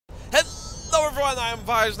everyone, I'm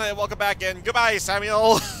Vibes and welcome back and goodbye,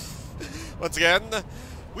 Samuel! Once again,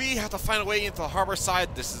 we have to find a way into the harbor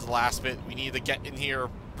side. This is the last bit. We need to get in here,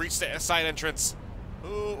 breach the side entrance.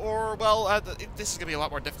 This is going to be a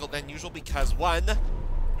lot more difficult than usual because, one,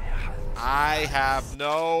 I have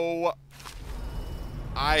no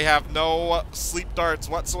sleep darts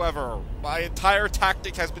whatsoever. My entire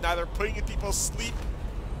tactic has been either putting people to sleep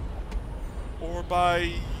or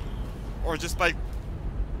just by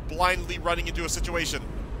blindly running into a situation.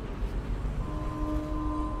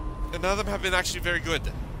 And none of them have been actually very good.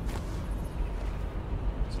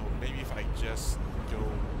 So maybe if I just go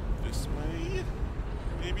this way,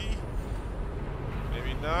 maybe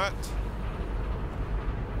not.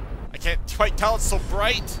 I can't quite tell, it's so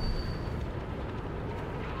bright.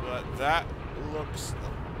 But that looks,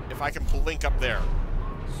 if I can blink up there.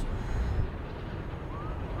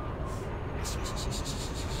 Yes.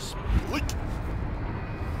 Blink.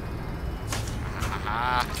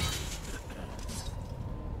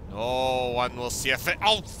 No one will see a thing.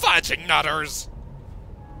 Oh, fudging nutters!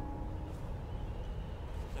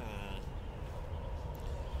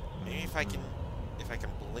 Maybe if I can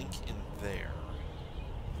blink in there.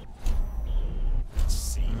 Let's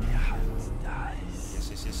see.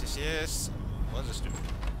 Yes. What is this do?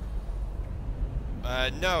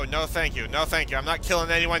 No, thank you. No, thank you. I'm not killing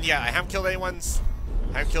anyone yet. I haven't killed anyone's.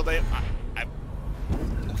 Okay, to be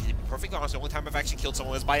perfectly honest, the only time I've actually killed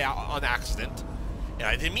someone was on accident. And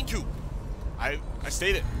I didn't mean to. I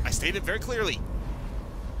stated very clearly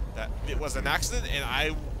that it was an accident, and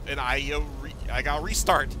I got a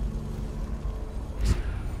restart.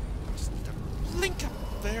 Just need to blink up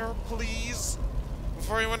there, please,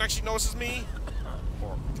 before anyone actually notices me.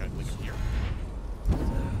 Or can I blink up here?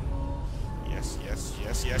 Yes.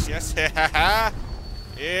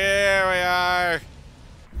 Here we are.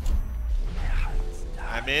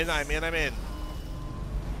 I'm in.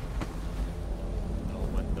 No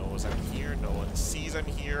one knows I'm here. No one sees I'm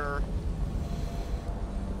here.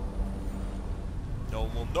 No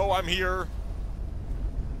one will know I'm here.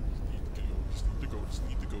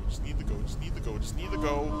 Just need to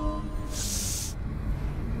go.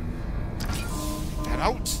 Get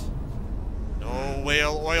out. No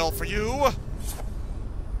whale oil for you.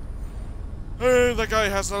 Hey, that guy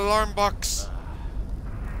has an alarm box.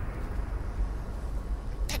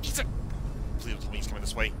 Please tell me he's coming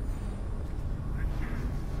this way.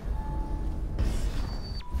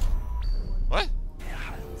 What?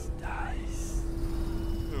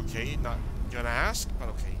 Okay, not gonna ask, but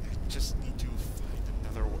okay. I just need to find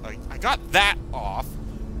another. I got that off.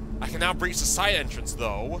 I can now breach the side entrance,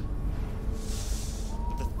 though.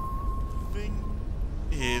 But the thing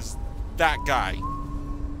is, that guy.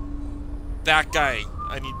 I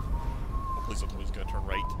need. Oh, please don't tell me he's gonna turn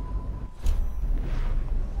right.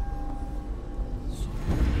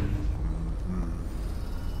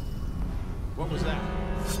 What was that?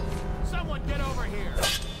 Someone get over here!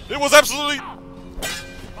 It was absolutely...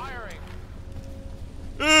 Firing!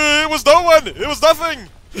 It was no one! It was nothing!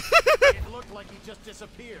 It looked like he just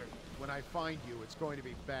disappeared. When I find you, it's going to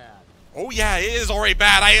be bad. Oh yeah, it is already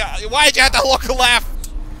bad. Why'd you have to look left?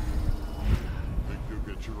 Think you'll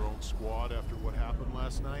get your own squad after what happened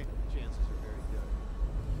last night? Chances are very good.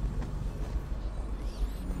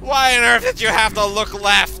 Why on earth did you have to look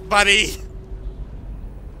left, buddy?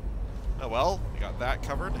 Oh well, we got that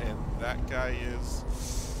covered, and that guy is...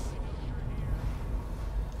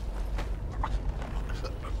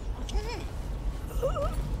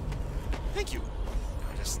 Thank you.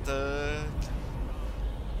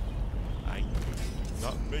 I did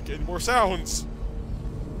not make any more sounds.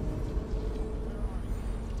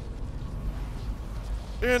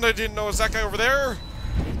 And I didn't know it was that guy over there.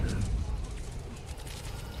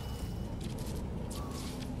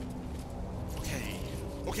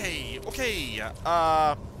 Okay,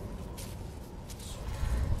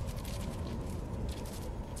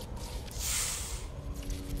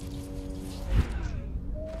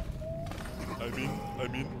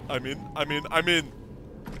 I'm in.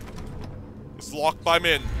 It's locked by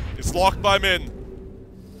men.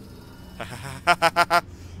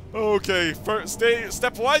 Okay,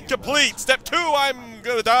 step 1 complete. Step 2, I'm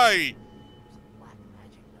gonna die.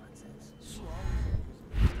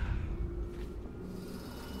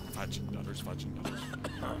 Fudging nutters.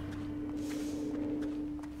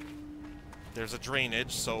 There's a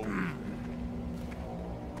drainage, so...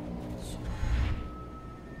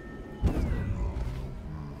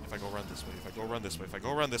 If I go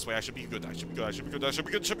around this way, I should be good.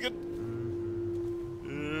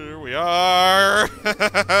 Here we are!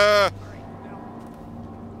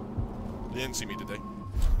 They didn't see me, did they?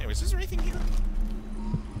 Anyways, is there anything here?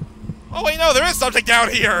 Oh wait, no, there is something down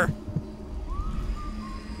here!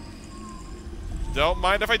 Don't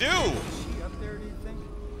mind if I do! Is she up there, do you think?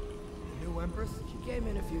 The new Empress? She came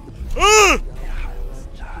in a few...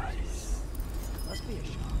 Must be a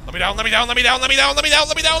shock. Let me down, let me down, let me down, let me down, let me down,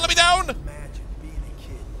 let me down, let me down! Imagine being a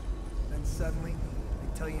kid. Then suddenly,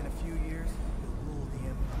 they tell you in a few years, you'll rule the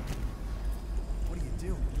Empire. What do you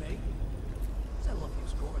do? Me? Settle a few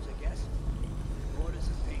scores, I guess. Orders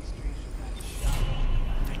and pastries from that shop.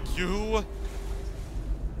 Thank you.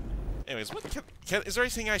 Anyways, what is there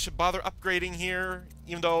anything I should bother upgrading here?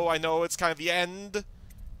 Even though I know it's kind of the end.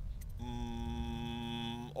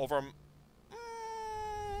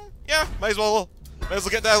 Yeah, might as well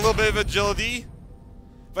get that little bit of agility,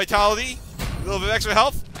 vitality, a little bit of extra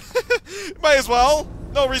health. Might as well.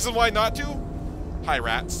 No reason why not to. Hi,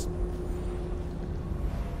 rats.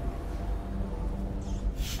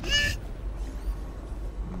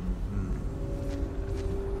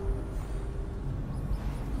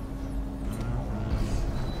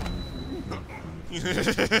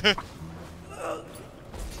 Okay.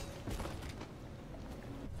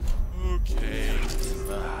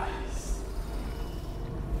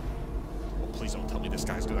 Oh, please don't tell me this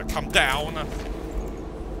guy's gonna come down.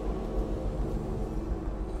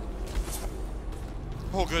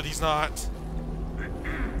 Oh, good, he's not.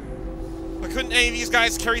 But couldn't any of these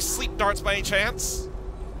guys carry sleep darts by any chance?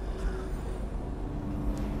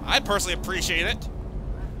 I personally appreciate it.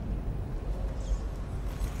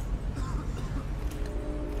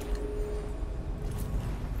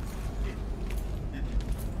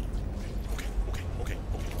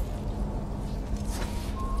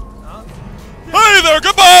 Hey there,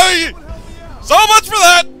 goodbye! So much for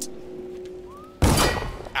that!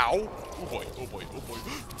 Ow. Oh boy, oh boy, oh boy.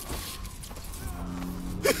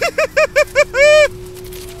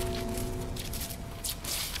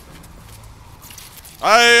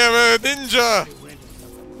 I am a ninja!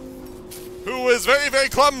 Who is very, very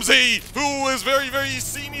clumsy! Who is very, very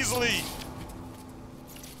seen easily!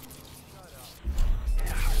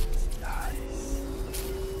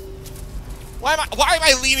 Why am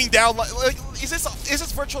I leaning down? Like, is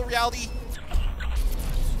this virtual reality?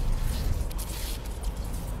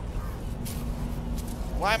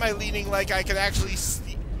 Why am I leaning like I can actually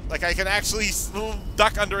see, like I can actually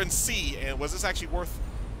duck under and see? And was this actually worth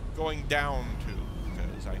going down to?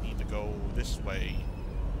 Because I need to go this way.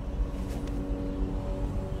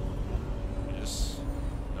 Yes.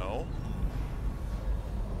 No.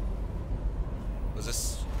 Was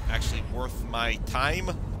this actually worth my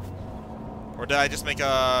time? Or did I just make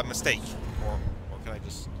a mistake? Or can I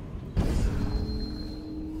just...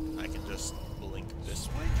 I can just blink this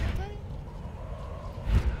way,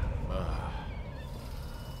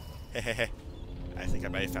 can't I? I think I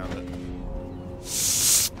might have found it.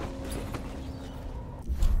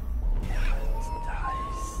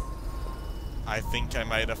 I think I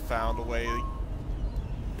might have found a way...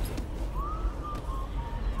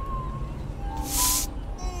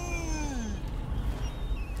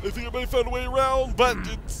 I think I might have found a way around, but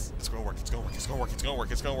it's gonna work, it's gonna work, it's gonna work, it's gonna work,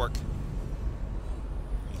 it's gonna work.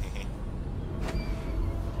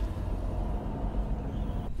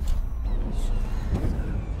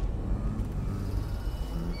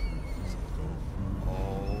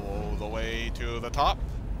 All the way to the top.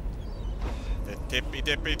 The tippy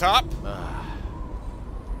top.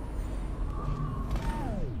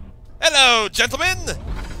 Hello, gentlemen!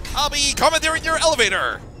 I'll be commandeering your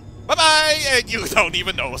elevator! Bye-bye! And you don't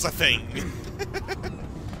even know it's a thing.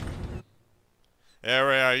 There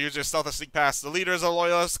we are. Use your stealth to sneak past. The leaders of the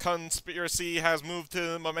Loyalist conspiracy has moved to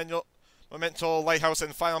the Memento Lighthouse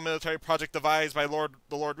and final military project devised by the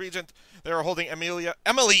Lord Regent. They are holding Emily!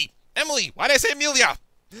 Why did I say Amelia?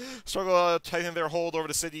 Struggle to tighten their hold over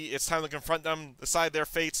the city. It's time to confront them, decide their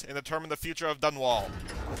fates, and determine the future of Dunwall.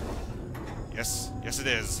 Yes it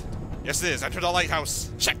is. Yes it is. Enter the lighthouse.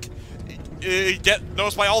 Check. Get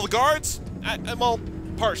noticed by all the guards? Well,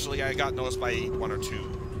 partially. I got noticed by 1 or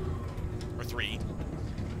 2. Or 3.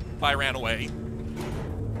 I ran away.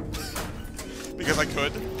 Because I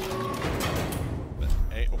could. But,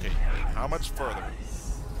 hey, okay. How much further?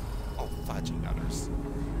 Oh, fudging nutters.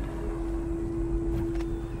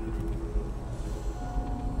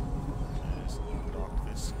 Just knock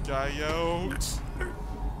this guy out.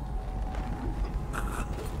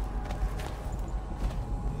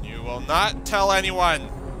 You will not tell anyone.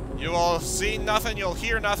 You will see nothing, you'll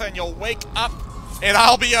hear nothing, you'll wake up, and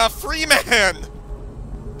I'll be a free man!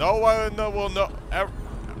 No one will know.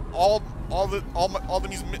 All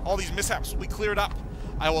these mishaps will be cleared up.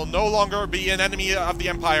 I will no longer be an enemy of the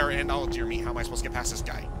Empire, and oh dear me, how am I supposed to get past this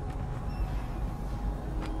guy?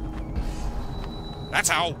 That's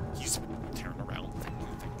how. He's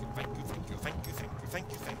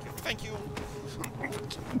thank you.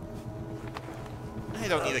 I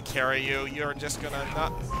don't need to carry you. You're just gonna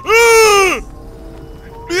not.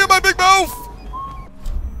 Me and my big mouth!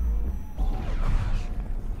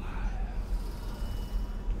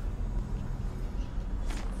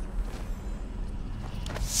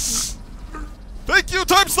 Thank you,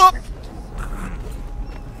 time stop!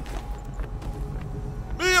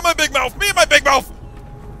 Me and my big mouth! Me and my big mouth!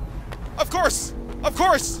 Of course! Of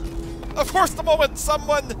course! Of course, the moment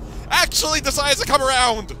someone actually decides to come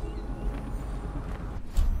around!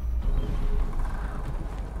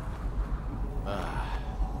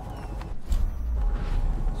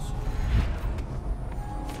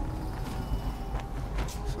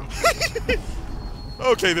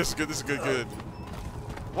 Okay, this is good. This is good.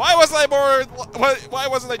 Why wasn't I more? Why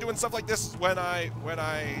wasn't I doing stuff like this when I?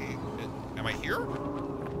 Am I here?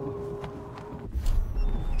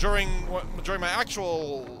 During my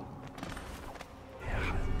actual.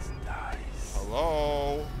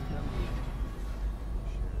 Hello.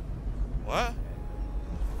 What?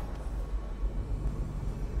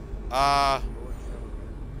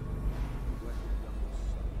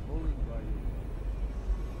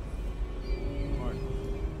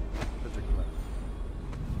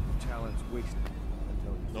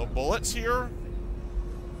 No bullets here?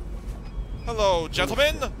 Hello,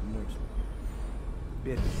 gentlemen?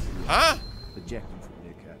 Huh? Ejected from the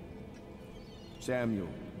academy. Samuel,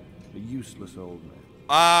 a useless old man.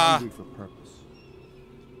 Hungry for purpose.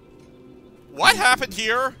 What happened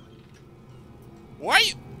here?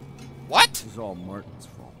 Why? What? This is all Martin's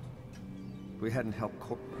fault. If we hadn't helped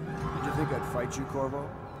did you think I'd fight you, Corvo?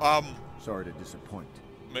 Sorry to disappoint.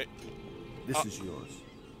 This is yours.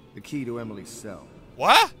 The key to Emily's cell.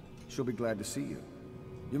 What? She'll be glad to see you.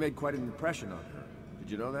 You made quite an impression on her. Did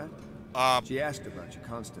you know that? She asked about you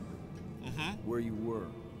constantly. Where you were,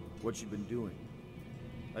 what you'd been doing.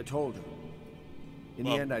 I told her. In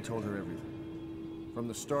the end, I told her everything. From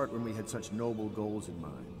the start, when we had such noble goals in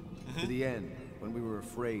mind, to the end, when we were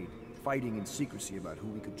afraid, fighting in secrecy about who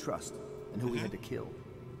we could trust and who we had to kill.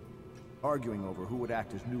 Arguing over who would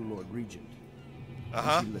act as new Lord Regent.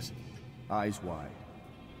 And she listened, eyes wide.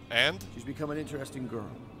 And? She's become an interesting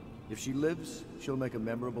girl. If she lives, she'll make a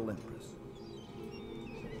memorable empress.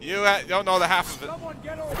 You don't know the half of it.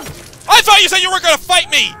 I thought you said you weren't gonna fight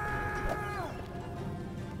me!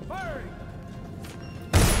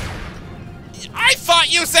 I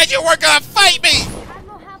thought you said you weren't gonna fight me!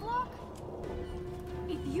 Admiral Havelock?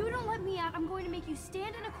 If you don't let me out, I'm going to make you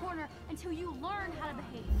stand in a corner until you learn how to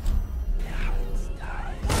behave.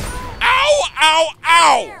 Ow! Ow!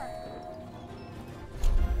 Ow! There.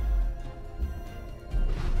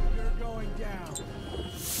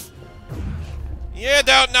 You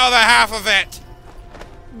don't know the half of it.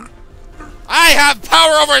 I have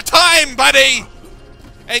power over time, buddy!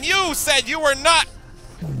 And you said you were not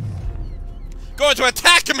going to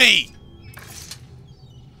attack me!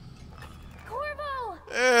 Corvo!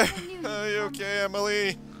 Are you okay,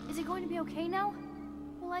 Emily? Is it going to be okay now?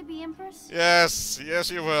 Will I be Empress? Yes,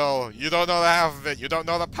 yes you will. You don't know the half of it. You don't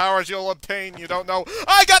know the powers you'll obtain. You don't know.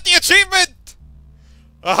 I got the achievement!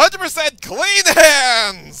 100% clean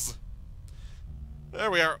hands! There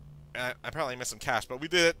we are. I apparently missed some cash, but we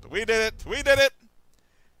did it. We did it. We did it.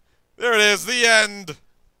 There it is. The end.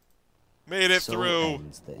 Made it so through.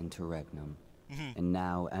 Ends the interregnum. And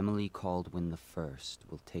now Emily Caldwin the First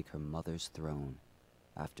will take her mother's throne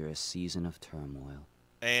after a season of turmoil.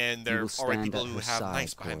 And there are already people who have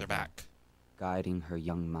knives behind their back, guiding her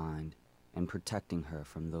young mind and protecting her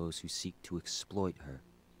from those who seek to exploit her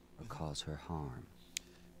or cause her harm.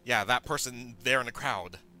 Yeah, that person there in the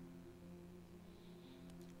crowd.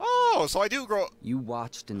 Oh, so I do grow. You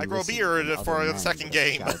watched and I grow a listened beard when for other the men second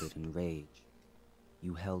game. shouted in rage.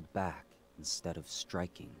 You held back instead of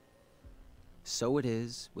striking. So it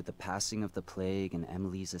is with the passing of the plague and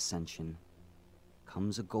Emily's ascension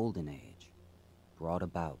comes a golden age brought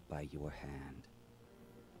about by your hand.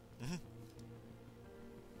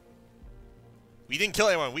 We didn't kill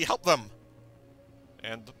anyone. We helped them.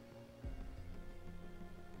 And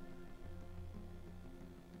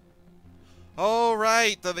oh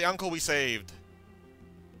right, the uncle we saved.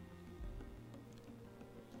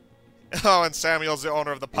 Oh, and Samuel's the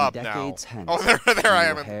owner of the pub and now. decades hence, Oh, there I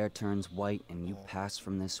am. Your hair turns white and you pass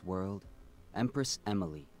from this world. Empress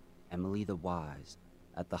Emily, Emily the Wise,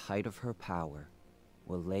 at the height of her power,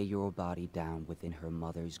 will lay your body down within her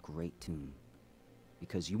mother's great tomb,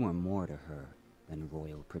 because you are more to her than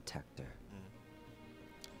royal protector.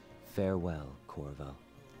 Farewell, Corvo.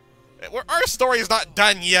 Our story is not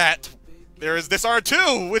done yet. There is Dishonored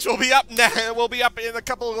 2, which will be up will be up in a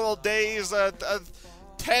couple of little days.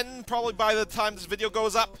 10 probably by the time this video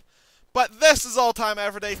goes up. But this is all time I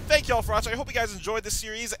have for today. Thank you all for watching. I hope you guys enjoyed this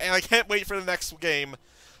series, and I can't wait for the next game.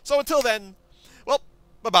 So until then, well,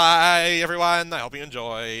 bye-bye, everyone. I hope you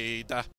enjoyed.